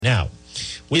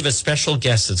we have a special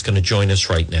guest that's going to join us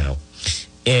right now.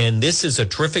 And this is a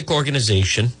terrific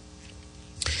organization,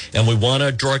 and we want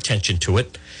to draw attention to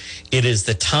it. It is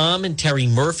the Tom and Terry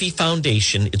Murphy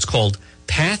Foundation. It's called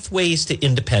Pathways to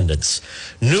Independence.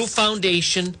 New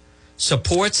foundation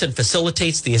supports and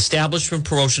facilitates the establishment,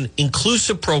 promotion,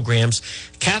 inclusive programs,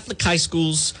 Catholic high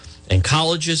schools and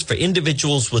colleges for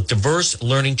individuals with diverse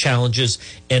learning challenges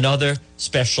and other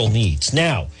special needs.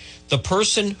 Now, the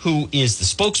person who is the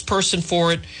spokesperson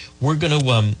for it, we're going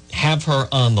to have her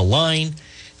on the line.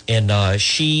 And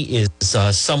she is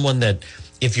someone that,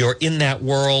 if you're in that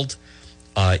world,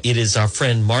 it is our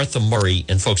friend Martha Murray.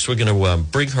 And, folks, we're going to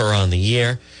bring her on the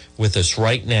air with us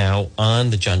right now on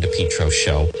the John DePietro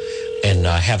Show and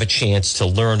have a chance to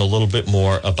learn a little bit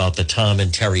more about the Tom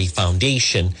and Terry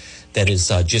Foundation that is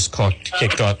just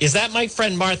kicked off. Is that my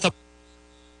friend Martha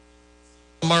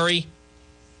Murray?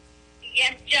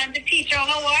 Yes, John DePietro,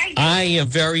 how are you? I am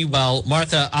very well.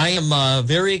 Martha, I am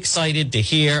very excited to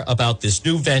hear about this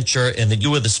new venture and that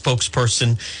you are the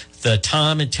spokesperson, the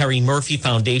Tom and Terry Murphy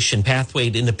Foundation, Pathway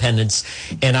to Independence.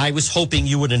 And I was hoping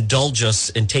you would indulge us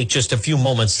and take just a few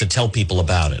moments to tell people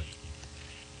about it.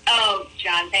 Oh,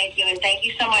 John, thank you. And thank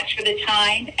you so much for the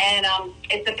time. And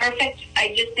it's a perfect,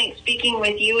 I just think speaking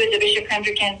with you as a Bishop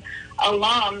Hendricken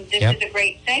alum, this is a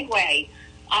great segue.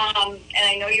 And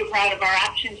I know you're proud of our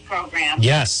Options program.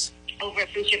 Yes. Over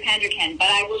at Bishop Hendricken. But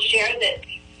I will share that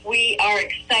we are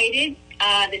excited.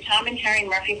 The Tom and Terry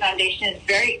Murphy Foundation is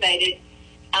very excited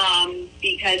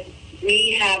because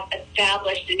we have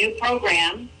established a new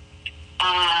program.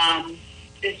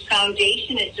 This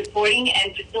foundation is supporting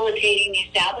and facilitating the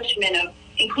establishment of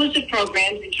inclusive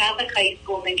programs in Catholic high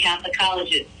schools and Catholic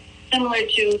colleges, similar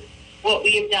to what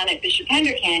we have done at Bishop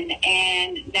Hendricken.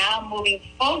 And now moving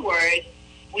forward,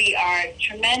 we are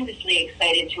tremendously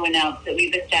excited to announce that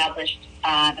we've established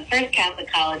the first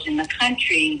Catholic college in the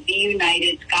country, the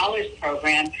United Scholars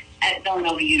Program at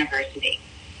Villanova University.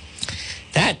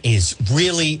 That is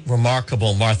really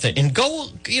remarkable, Martha. And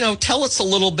tell us a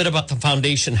little bit about the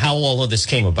foundation, how all of this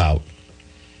came about.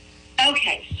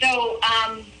 Okay, so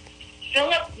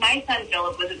Philip, my son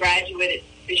Philip, was a graduate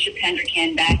at Bishop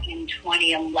Hendricken back in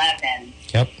 2011.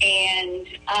 Yep. And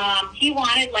he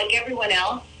wanted, like everyone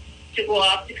else, to go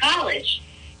off to college.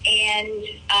 And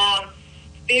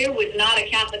there was not a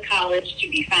Catholic college to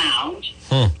be found.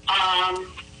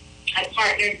 I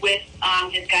partnered with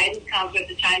his guidance counselor at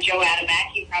the time, Joe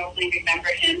Adamak. You probably remember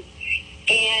him.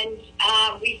 And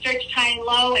we searched high and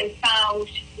low and found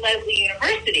Lesley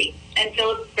University. And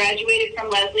Philip graduated from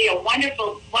Lesley, a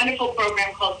wonderful, wonderful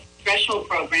program called Threshold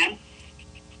Program.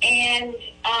 And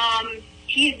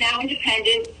he's now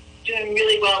independent, doing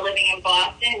really well living in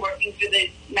Boston, working for the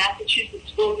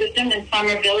Massachusetts school system in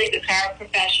Somerville. He's a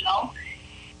paraprofessional.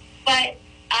 But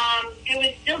there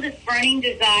was still this burning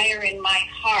desire in my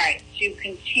heart to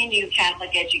continue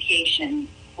Catholic education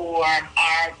for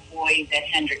our boys at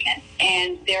Hendricken.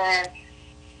 And there are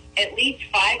at least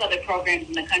 5 other programs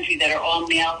in the country that are all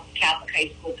male Catholic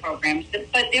high school programs.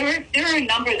 But there are a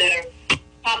number that are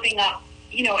popping up,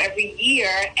 every year.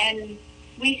 And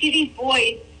we see these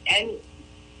boys and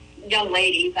young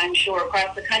ladies, I'm sure,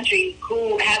 across the country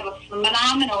who have a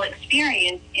phenomenal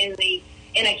experience in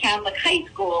a Catholic high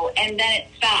school, and then it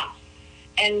stops.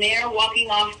 And they're walking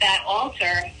off that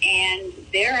altar, and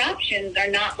their options are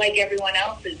not like everyone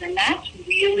else's, and that's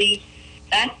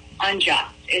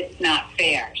unjust. It's not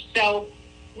fair. So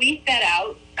we set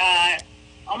out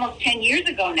almost 10 years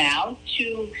ago now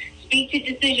to speak to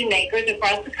decision makers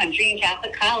across the country in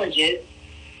Catholic colleges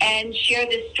and share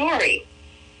this story.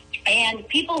 And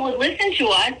people would listen to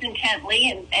us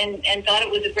intently and thought it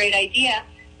was a great idea,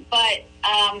 but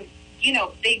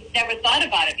they never thought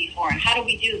about it before. And how do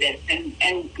we do this? And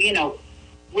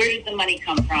where does the money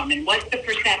come from? And what's the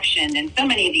perception? And so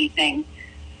many of these things.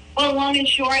 Well, long and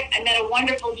short, I met a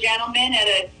wonderful gentleman at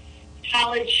a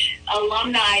college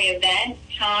alumni event,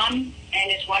 Tom,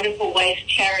 and his wonderful wife,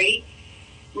 Terry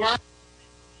Murphy,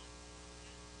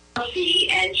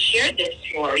 and shared this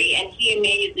story. And he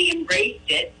immediately embraced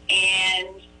it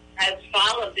and has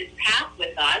followed this path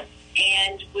with us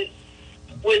and was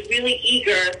really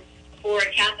eager for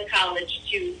a Catholic college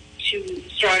to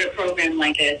start a program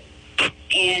like this,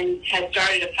 and has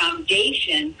started a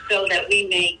foundation so that we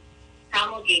may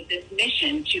promulgate this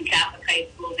mission to Catholic high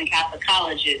schools and Catholic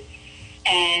colleges.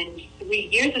 And 3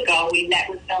 years ago, we met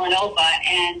with Villanova,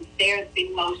 and they're the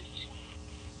most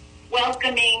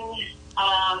welcoming.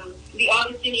 The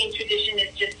Augustinian tradition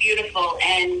is just beautiful,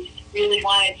 and really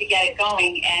wanted to get it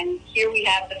going. And here we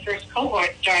have the first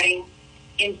cohort starting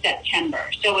in September.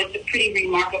 So it's a pretty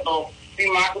remarkable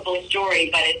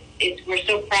story, but we're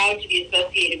so proud to be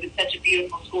associated with such a beautiful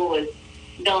beautiful school is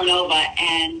Villanova,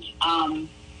 and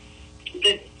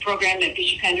the program at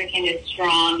Bishop Hendricken is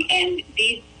strong. And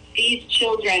these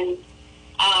children,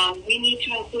 we need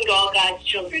to include all God's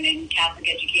children in Catholic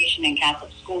education and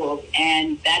Catholic schools,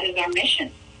 and that is our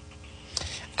mission.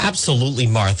 Absolutely,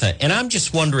 Martha. And I'm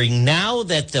just wondering, now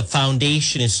that the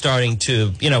foundation is starting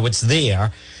to, it's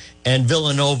there, and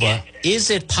Villanova, is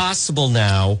it possible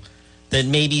now that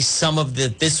maybe some of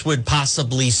this would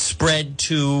possibly spread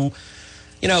to,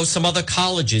 some other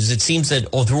colleges? It seems that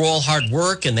through all hard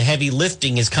work and the heavy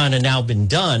lifting has kind of now been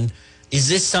done. Is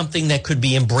this something that could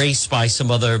be embraced by some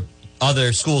other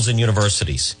schools and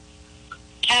universities?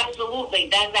 Absolutely.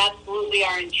 That's absolutely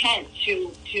our intent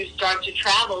to start to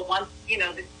travel once,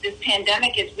 this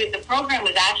pandemic the program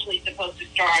was actually supposed to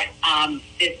start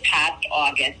this past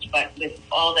August, but with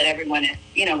all that everyone is,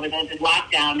 with all the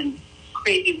lockdown and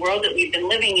crazy world that we've been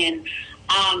living in,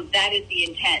 that is the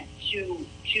intent, to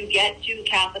get to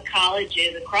Catholic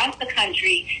colleges across the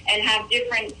country and have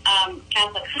different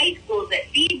Catholic high schools that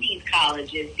feed these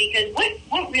colleges. Because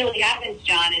what really happens,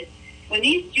 John, is when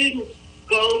these students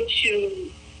go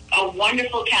to a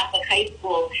wonderful Catholic high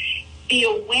school, the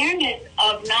awareness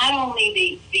of not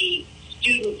only the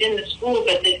students in the school,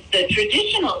 but the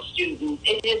traditional students,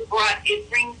 it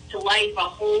brings to life a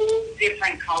whole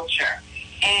different culture,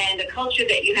 and a culture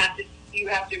that you have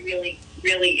to really,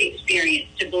 really experience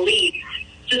to believe.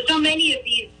 So many of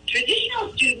these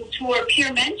traditional students who are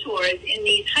peer mentors in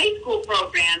these high school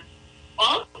programs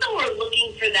also are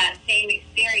looking for that same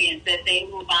experience as they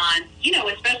move on,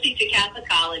 especially to Catholic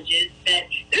colleges. That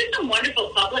there's some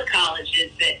wonderful public colleges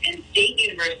and state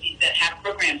universities that have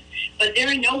programs, but there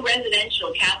are no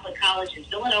residential Catholic colleges.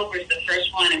 Villanova is the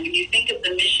first one, and when you think of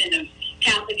the mission of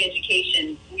Catholic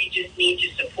education, we just need to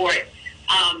support,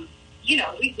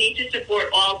 we need to support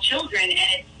all children, and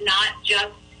it's not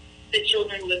just the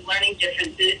children with learning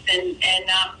differences and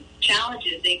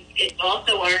challenges. It's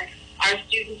also our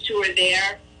students who are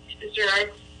there to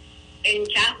serve in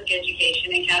Catholic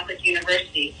education and Catholic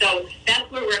universities. So that's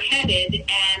where we're headed,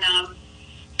 and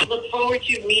look forward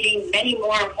to meeting many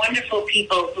more wonderful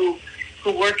people who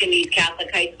work in these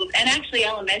Catholic high schools and actually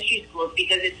elementary schools,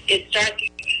 because it starts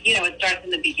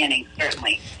in the beginning,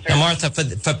 certainly. Now, Martha,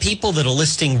 for people that are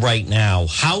listening right now,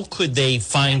 how could they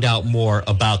find out more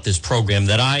about this program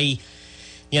that I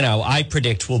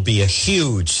predict will be a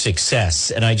huge success?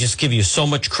 And I just give you so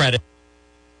much credit.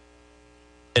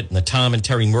 And the Tom and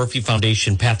Terry Murphy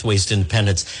Foundation, Pathways to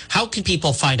Independence. How can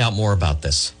people find out more about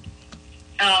this?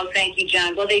 Oh, thank you,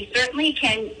 John. Well, they certainly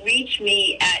can reach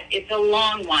me at, it's a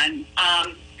long one,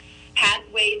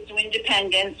 Pathways to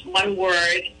Independence, one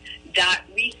word,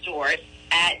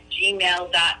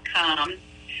 .resource@gmail.com.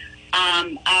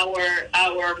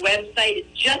 Our website is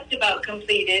just about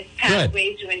completed,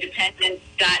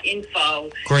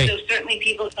 pathwaystoindependence.info. Great. So certainly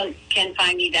people can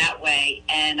find me that way,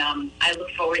 and I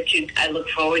look forward to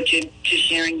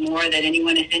sharing more that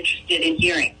anyone is interested in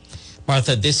hearing.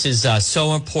 Martha, this is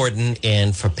so important,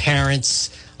 and for parents,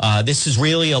 this is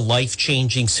really a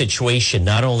life-changing situation,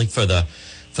 not only for the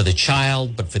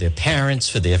child, but for their parents,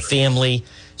 for their family.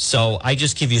 So I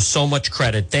just give you so much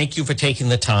credit. Thank you for taking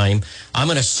the time. I'm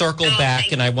going to circle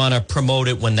back, and I want to promote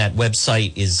it when that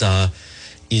website is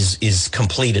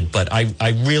completed. But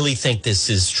I really think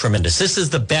this is tremendous. This is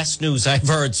the best news I've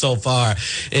heard so far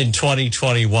in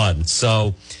 2021.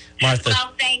 So, Martha.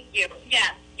 Well, thank you.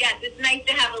 Yes, it's nice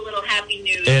to have a little happy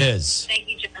news. It is. Thank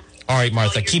you, John. All right,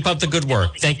 Martha, keep up the good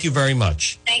work. Thank you very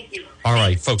much. Thank you. All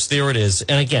right, folks, there it is.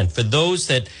 And again, for those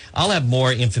that, I'll have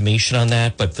more information on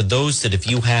that, but for those that if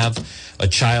you have a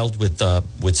child with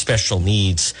special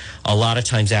needs, a lot of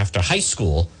times after high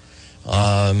school,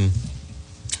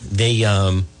 they,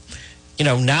 now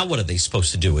what are they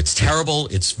supposed to do? It's terrible.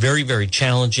 It's very, very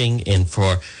challenging. And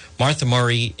for Martha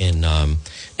Murray and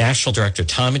National Director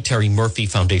Tom and Terry Murphy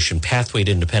Foundation Pathway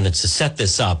to Independence to set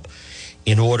this up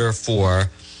in order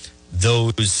for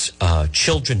those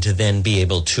children to then be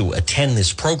able to attend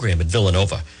this program at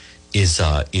Villanova is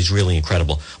really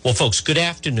incredible. Well, folks, good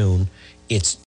afternoon. It's